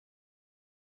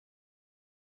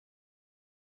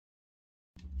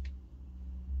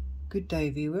Good day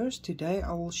viewers, today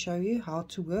I will show you how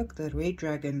to work the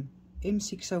Redragon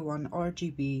M601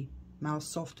 RGB mouse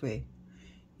software.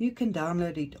 You can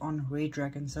download it on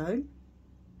Redragon Zone.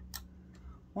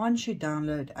 Once you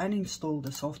download and install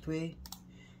the software,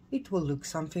 it will look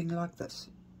something like this.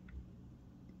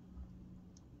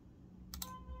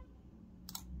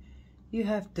 You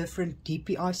have different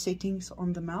DPI settings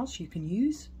on the mouse you can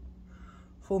use.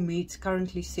 For me it's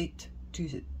currently set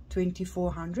to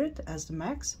 2400 as the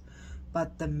max,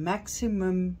 but the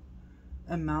maximum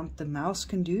amount the mouse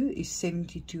can do is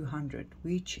 7200,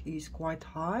 which is quite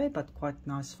high but quite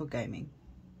nice for gaming.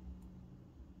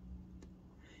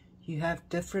 You have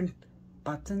different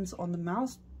buttons on the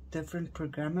mouse, different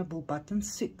programmable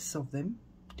buttons, 6 of them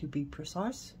to be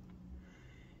precise.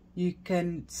 You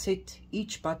can set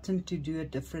each button to do a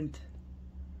different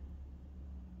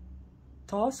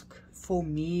task. For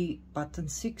me, button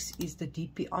 6 is the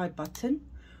DPI button,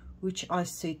 which I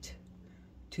set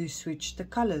to switch the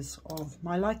colors of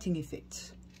my lighting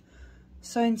effects.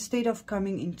 So instead of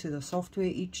coming into the software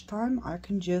each time, I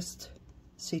can just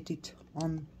set it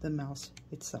on the mouse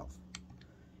itself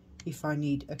if I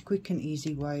need a quick and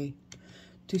easy way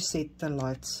to set the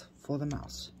lights for the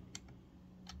mouse.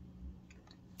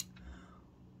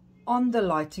 On the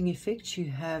lighting effects,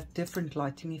 you have different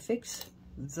lighting effects.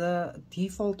 The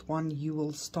default one you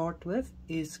will start with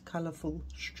is colorful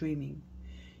streaming.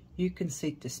 You can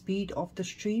set the speed of the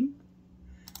stream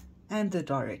and the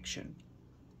direction.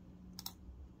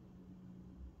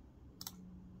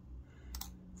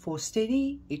 For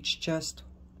steady, it's just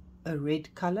a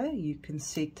red color. You can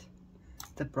set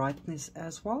the brightness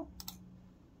as well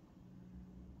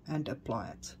and apply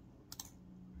it.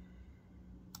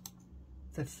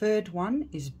 The third one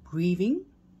is breathing,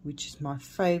 which is my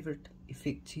favorite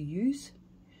effect to use.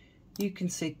 You can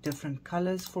set different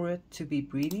colors for it to be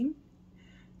breathing,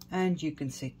 and you can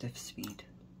set the speed.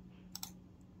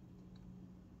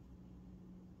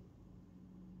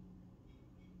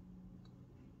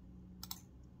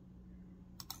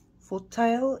 For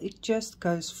tail, it just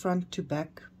goes front to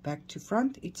back, back to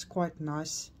front. It's quite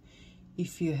nice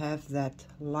if you have that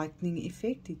lightning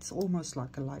effect. It's almost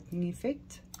like a lightning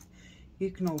effect.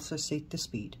 You can also set the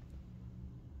speed.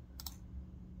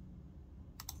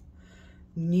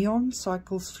 Neon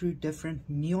cycles through different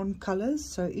neon colors,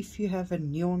 so if you have a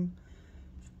neon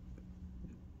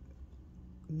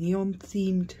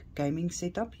themed gaming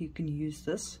setup, you can use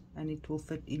this and it will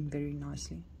fit in very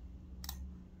nicely.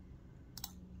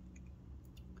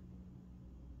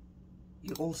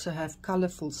 You also have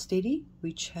colorful steady,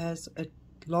 which has a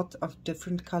lot of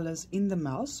different colors in the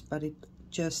mouse, but it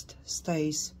just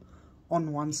stays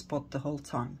on one spot the whole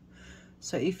time.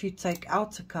 So if you take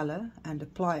out a color and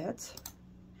apply it,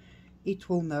 it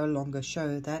will no longer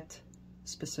show that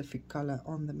specific color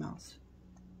on the mouse.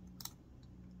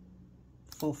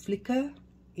 For flicker,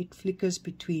 it flickers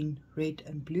between red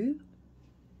and blue.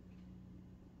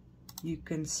 You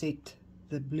can set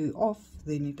the blue off,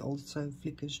 then it also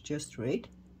flickers just red.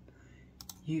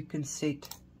 You can set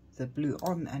the blue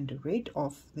on and the red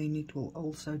off, then it will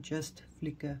also just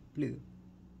flicker blue.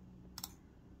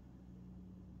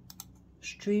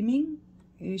 Streaming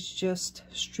is just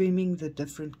streaming the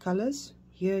different colors.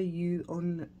 Here you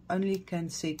only can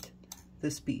set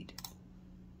the speed.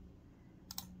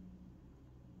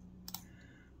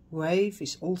 Wave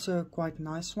is also a quite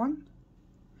nice one.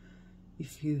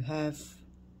 If you have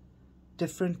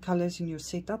different colors in your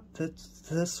setup,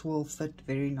 this will fit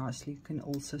very nicely. You can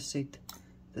also set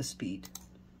the speed.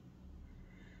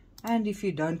 And if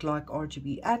you don't like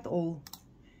RGB at all,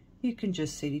 you can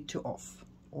just set it to off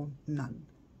or none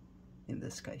in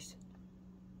this case.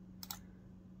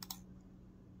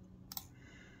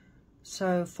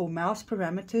 So for mouse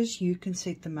parameters, you can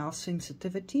set the mouse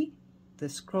sensitivity, the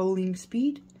scrolling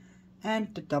speed,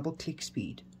 and the double click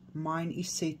speed. Mine is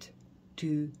set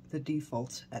to the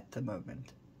defaults at the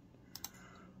moment.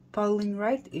 Polling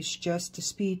rate is just the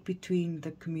speed between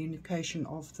the communication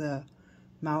of the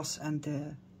mouse and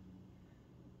the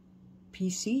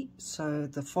PC. So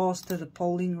the faster the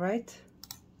polling rate,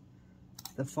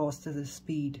 the faster the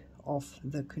speed of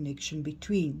the connection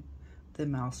between the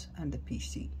mouse and the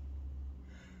PC.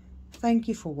 Thank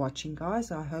you for watching,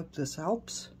 guys. I hope this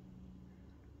helps.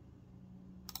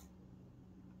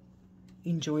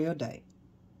 Enjoy your day.